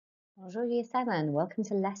Bonjour Year 7, welcome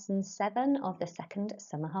to lesson 7 of the second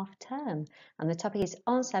summer half term, and the topic is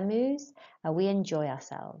On s'amuse, we enjoy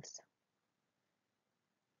ourselves.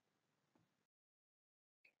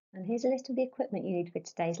 And here's a list of the equipment you need for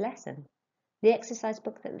today's lesson. The exercise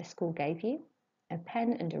book that the school gave you, a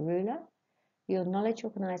pen and a ruler, your knowledge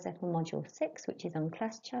organiser for module 6 which is on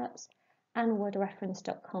class charts, and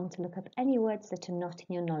wordreference.com to look up any words that are not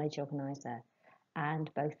in your knowledge organiser.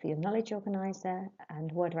 And both your knowledge organiser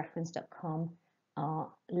and wordreference.com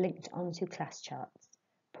are linked onto class charts.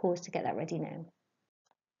 Pause to get that ready now.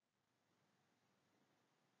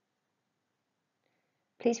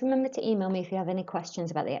 Please remember to email me if you have any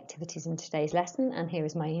questions about the activities in today's lesson, and here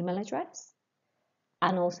is my email address.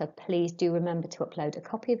 And also please do remember to upload a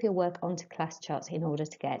copy of your work onto class charts in order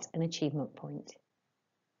to get an achievement point.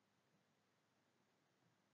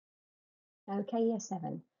 Okay, Year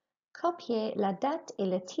 7. Copier la date et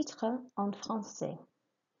le titre en français.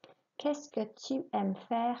 Qu'est-ce que tu aimes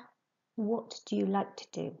faire? What do you like to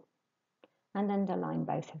do? And underline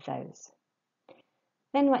both of those.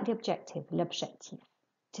 Then write the objective, l'objectif,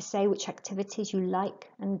 to say which activities you like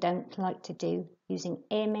and don't like to do using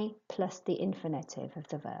aimer plus the infinitive of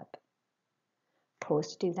the verb.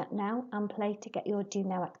 Pause to do that now and play to get your do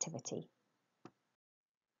now activity.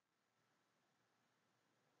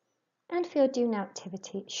 And for your do now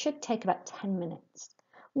activity, it should take about 10 minutes.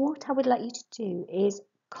 What I would like you to do is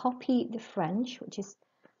copy the French, which is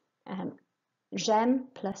j'aime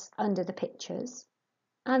plus under the pictures,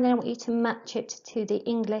 and then I want you to match it to the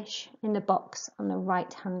English in the box on the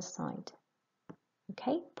right hand side.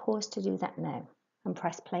 Okay, pause to do that now and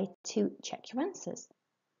press play to check your answers.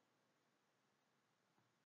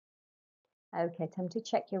 Okay, time to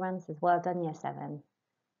check your answers. Well done, Year 7.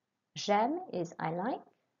 J'aime is I like.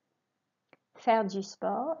 Faire du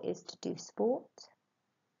sport is to do sport.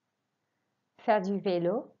 Faire du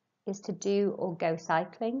vélo is to do or go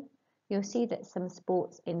cycling. You'll see that some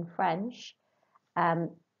sports in French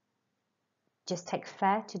just take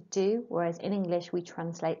faire to do, whereas in English we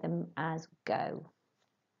translate them as go.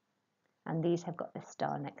 And these have got the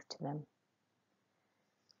star next to them.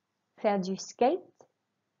 Faire du skate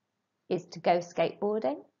is to go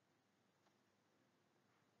skateboarding.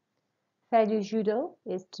 Faire du judo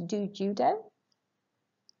is to do judo.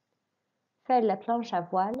 Faire la planche à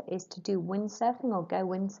voile is to do windsurfing or go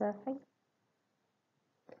windsurfing.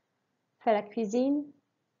 Faire la cuisine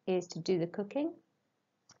is to do the cooking.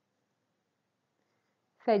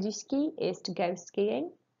 Faire du ski is to go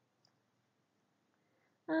skiing.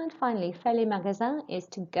 And finally, faire les magasins is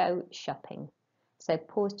to go shopping. So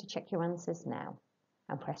pause to check your answers now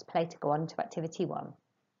and press play to go on to activity 1.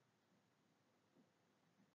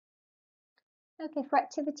 Okay, for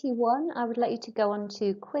activity 1, I would like you to go on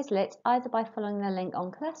to Quizlet either by following the link on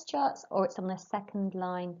class charts or it's on the second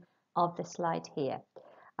line of the slide here.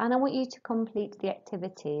 And I want you to complete the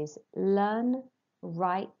activities, learn,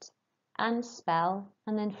 write and spell,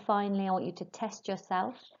 and then finally I want you to test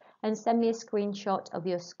yourself and send me a screenshot of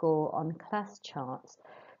your score on class charts.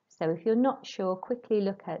 So if you're not sure, quickly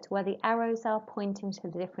look at where the arrows are pointing to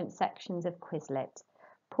the different sections of Quizlet.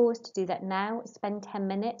 Pause to do that now, spend 10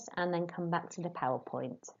 minutes and then come back to the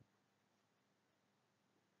PowerPoint.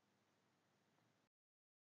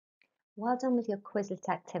 Well done with your Quizlet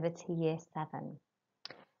activity, Year 7.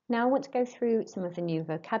 Now I want to go through some of the new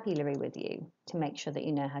vocabulary with you to make sure that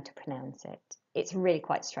you know how to pronounce it. It's really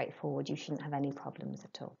quite straightforward, you shouldn't have any problems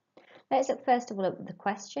at all. Let's look first of all at the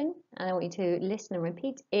question, and I want you to listen and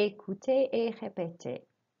repeat, écoutez et répétez.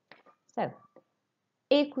 So,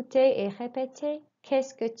 écoutez et répétez,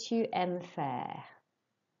 qu'est-ce que tu aimes faire?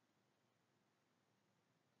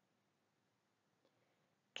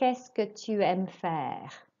 Qu'est-ce que tu aimes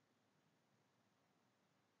faire?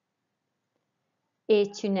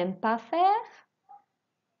 Et tu n'aimes pas faire?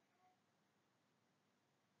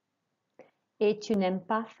 Et tu n'aimes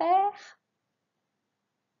pas faire?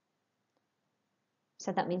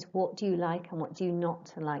 So that means what do you like and what do you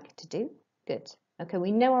not like to do? Good. Okay,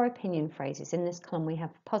 we know our opinion phrases. In this column we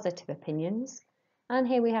have positive opinions. And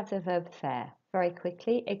here we have the verb faire. Very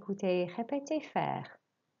quickly, écoutez, répétez, faire.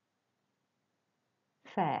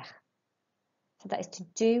 Faire. So that is to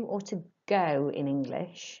do or to go in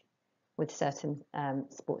English with certain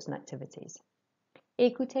sports and activities.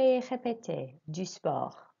 Écoutez et répétez, du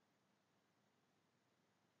sport.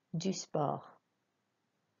 Du sport.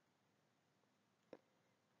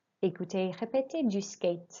 Écoutez et répétez, du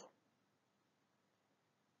skate.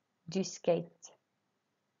 Du skate.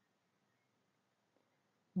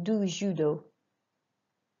 Du judo.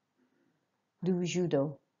 Du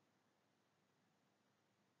judo.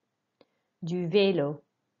 Du vélo.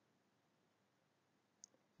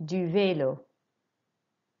 du vélo,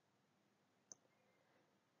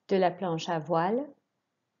 de la planche à voile,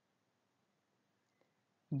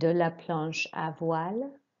 de la planche à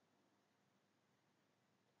voile,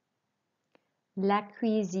 la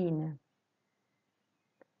cuisine,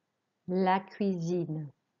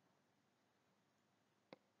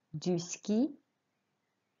 du ski,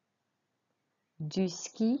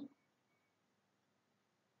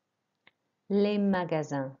 les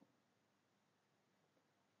magasins.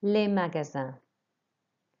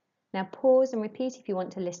 Now pause and repeat if you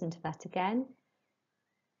want to listen to that again.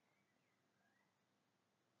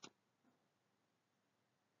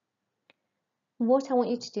 What I want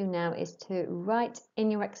you to do now is to write in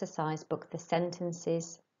your exercise book the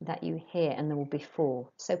sentences that you hear, and there will be 4.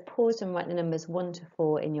 So pause and write the numbers 1 to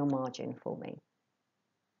 4 in your margin for me.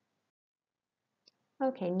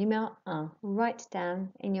 Okay, numéro 1. Write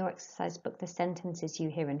down in your exercise book the sentences you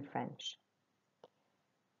hear in French.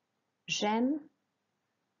 J'aime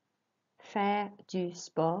faire du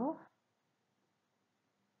sport,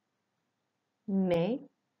 mais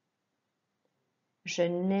je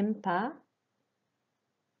n'aime pas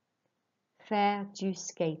faire du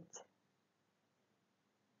skate.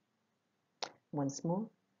 Once more.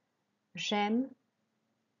 J'aime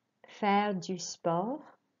faire du sport,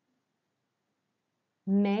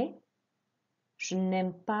 mais je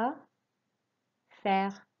n'aime pas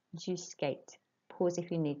faire du skate. Pause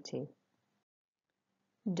if you need to.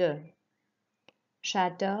 2.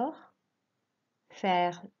 J'adore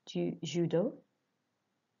faire du judo.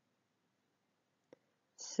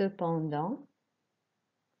 Cependant,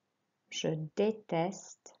 je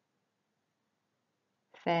déteste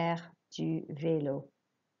faire du vélo.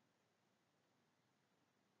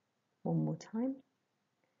 One more time.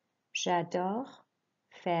 J'adore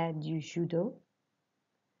faire du judo.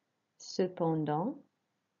 Cependant,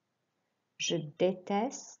 je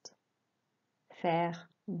déteste faire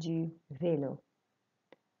du vélo.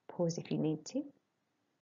 Pause if you need to.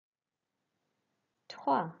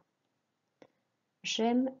 3.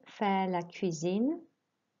 J'aime faire la cuisine.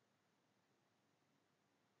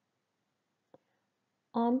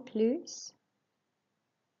 En plus,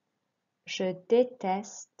 je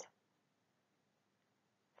déteste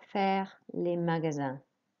faire les magasins.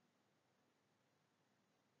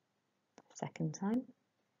 Second time.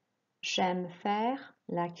 J'aime faire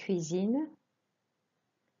la cuisine.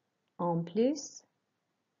 En plus,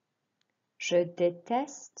 je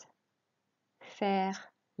déteste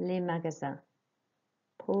faire les magasins.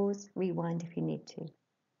 Pause, rewind if you need to.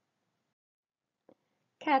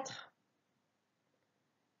 4.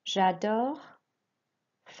 J'adore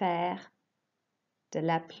faire de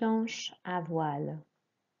la planche à voile.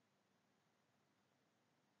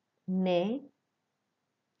 Mais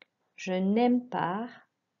je n'aime pas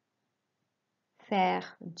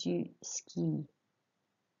faire du ski.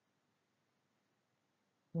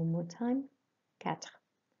 One more time. 4.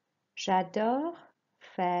 J'adore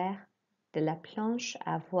faire de la planche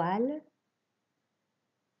à voile,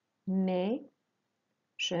 mais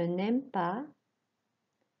je n'aime pas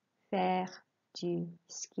faire du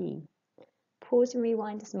ski. Pause and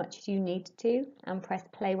rewind as much as you need to, and press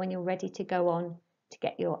play when you're ready to go on to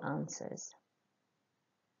get your answers.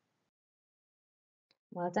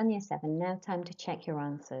 Well done, Year 7. Now time to check your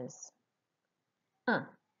answers. 1.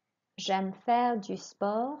 J'aime faire du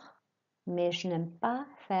sport, mais je n'aime pas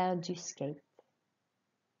faire du skate.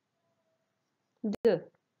 2.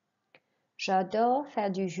 J'adore faire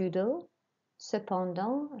du judo,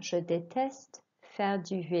 cependant je déteste faire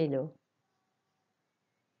du vélo.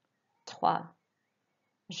 3.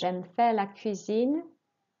 J'aime faire la cuisine,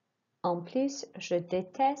 en plus je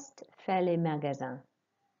déteste faire les magasins.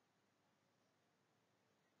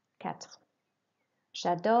 4.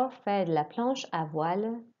 J'adore faire de la planche à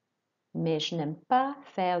voile, mais je n'aime pas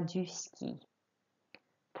faire du ski.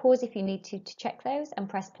 Pause if you need to check those and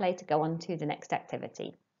press play to go on to the next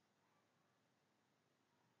activity.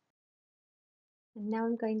 And now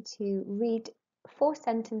I'm going to read 4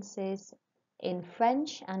 sentences in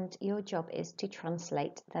French, and your job is to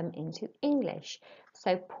translate them into English.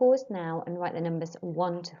 So pause now and write the numbers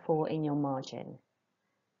 1 to 4 in your margin.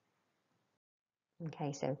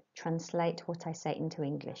 Okay, so translate what I say into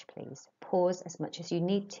English, please. Pause as much as you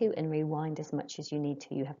need to and rewind as much as you need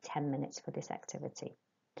to. You have 10 minutes for this activity.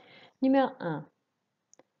 Numéro 1.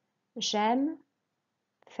 J'aime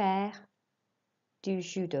faire du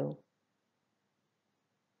judo.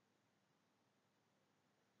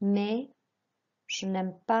 Mais je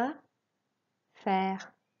n'aime pas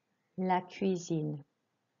faire la cuisine.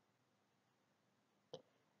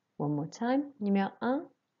 One more time. Numéro 1.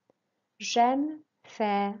 J'aime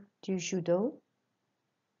faire du judo.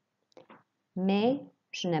 mais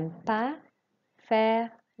je n'aime pas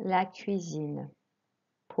faire la cuisine.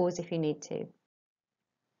 Pause if you need to.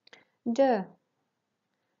 2.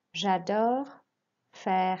 J'adore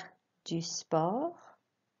faire du sport.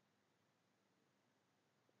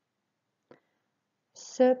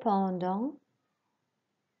 Cependant,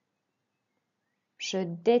 je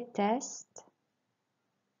déteste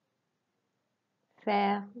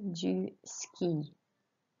faire du ski.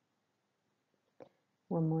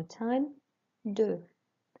 One more time. 2.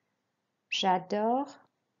 J'adore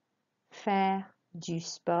faire du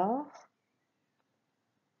sport.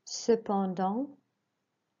 Cependant,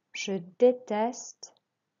 je déteste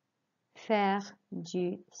faire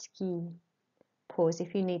du ski. Pause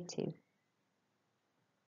if you need to.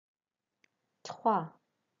 3.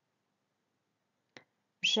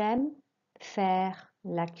 J'aime faire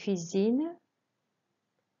la cuisine,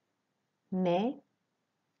 mais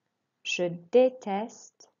je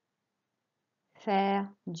déteste faire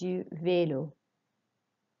du vélo.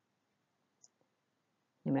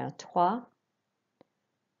 Numéro 3.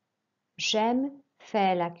 J'aime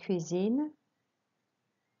faire la cuisine,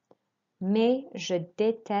 mais je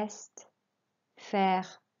déteste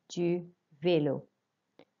faire du vélo.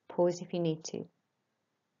 Pause if you need to.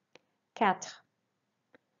 4.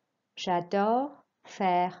 J'adore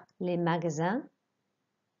faire les magasins.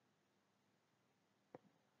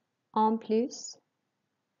 En plus,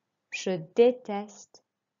 je déteste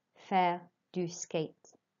faire du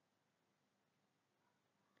skate.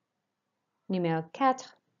 Numéro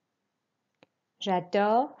 4.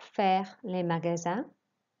 J'adore faire les magasins.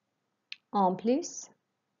 En plus,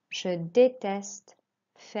 je déteste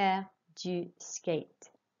faire du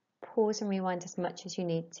skate. Pause and rewind as much as you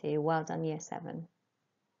need to. Well done, Year 7.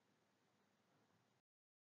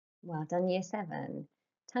 Well done, Year 7.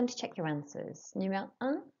 Time to check your answers. Numéro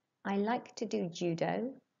 1. I like to do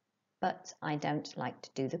judo, but I don't like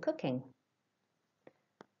to do the cooking.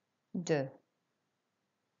 2.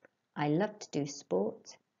 I love to do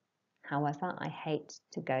sport. However, I hate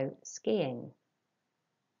to go skiing.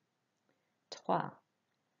 3.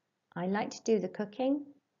 I like to do the cooking,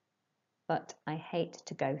 but I hate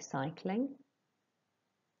to go cycling.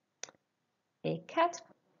 Et 4.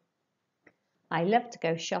 I love to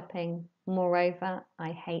go shopping. Moreover,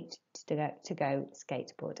 I hate to go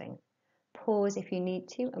skateboarding. Pause if you need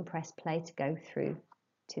to and press play to go through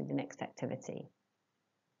to the next activity.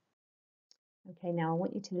 Okay, now I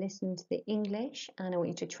want you to listen to the English and I want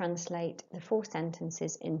you to translate the 4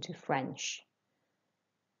 sentences into French.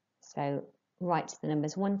 So write the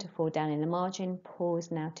numbers 1 to 4 down in the margin.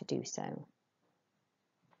 Pause now to do so.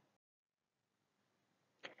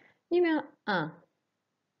 Numéro 1.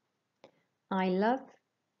 I love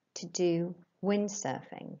to do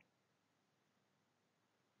windsurfing.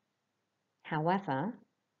 However,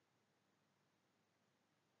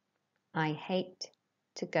 I hate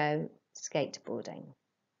to go skateboarding.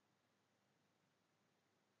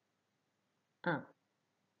 1.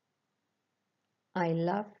 I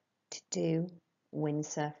love to do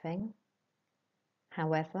windsurfing.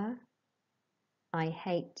 However, I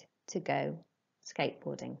hate to go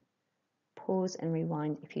skateboarding. Pause and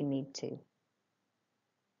rewind if you need to.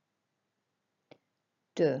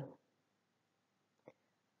 2.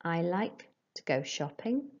 I like to go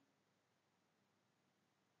shopping.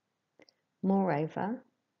 Moreover,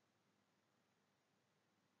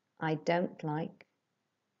 I don't like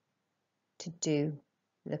to do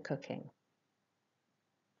the cooking.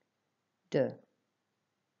 2.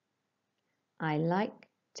 I like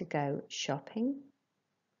to go shopping.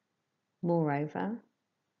 Moreover,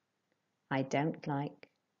 I don't like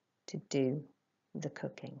to do the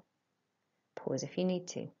cooking. Pause if you need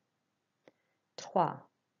to. 3.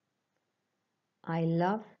 I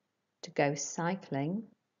love to go cycling,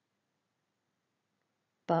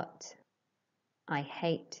 but I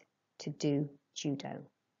hate to do judo.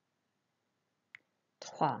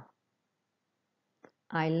 3.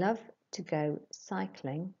 I love to go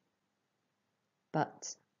cycling,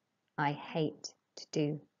 but I hate to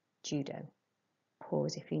do judo.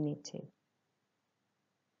 Pause if you need to.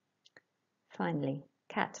 Finally,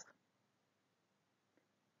 4.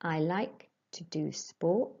 I like to do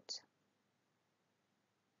sport.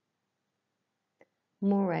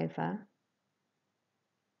 Moreover,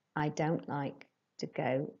 I don't like to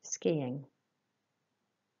go skiing.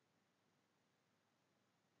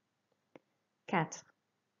 4.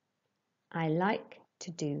 I like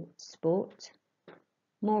to do sport.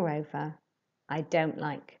 Moreover, I don't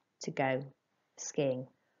like to go skiing.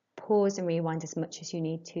 Pause and rewind as much as you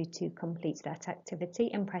need to complete that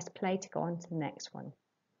activity and press play to go on to the next one.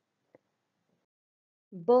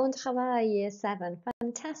 Bon travail, Year 7.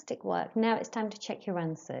 Fantastic work. Now it's time to check your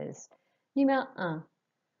answers. Numéro 1.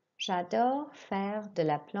 J'adore faire de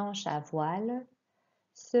la planche à voile.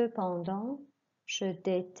 Cependant, je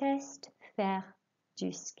déteste faire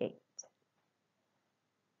du skate.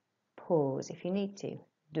 Pause if you need to.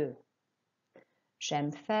 2.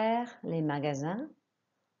 J'aime faire les magasins.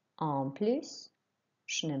 En plus,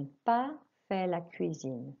 je n'aime pas faire la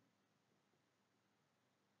cuisine.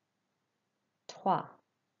 3.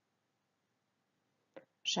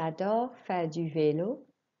 J'adore faire du vélo,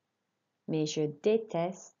 mais je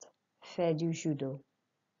déteste faire du judo.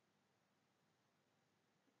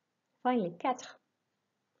 Finally, 4.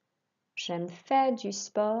 J'aime faire du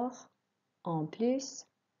sport. En plus,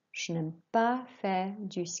 je n'aime pas faire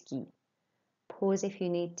du ski. Pause if you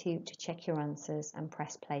need to check your answers and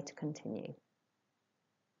press play to continue.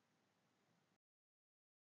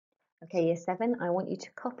 Okay, Year 7, I want you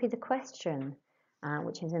to copy the question,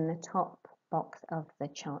 which is in the top box of the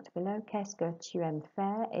chart below. Qu'est-ce que tu aimes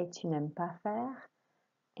faire et tu n'aimes pas faire?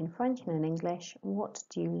 In French and in English, what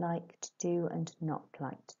do you like to do and not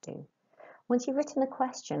like to do? Once you've written the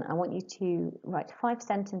question, I want you to write 5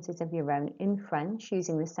 sentences of your own in French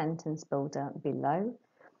using the sentence builder below.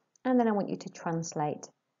 And then I want you to translate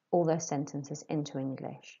all those sentences into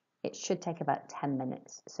English. It should take about 10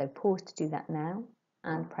 minutes. So pause to do that now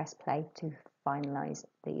and press play to finalize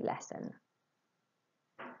the lesson.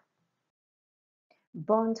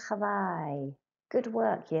 Bon travail. Good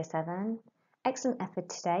work, Year 7. Excellent effort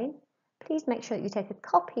today. Please make sure that you take a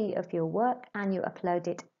copy of your work and you upload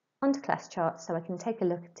it onto class charts so I can take a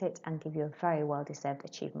look at it and give you a very well-deserved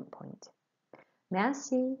achievement point.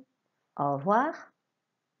 Merci. Au revoir.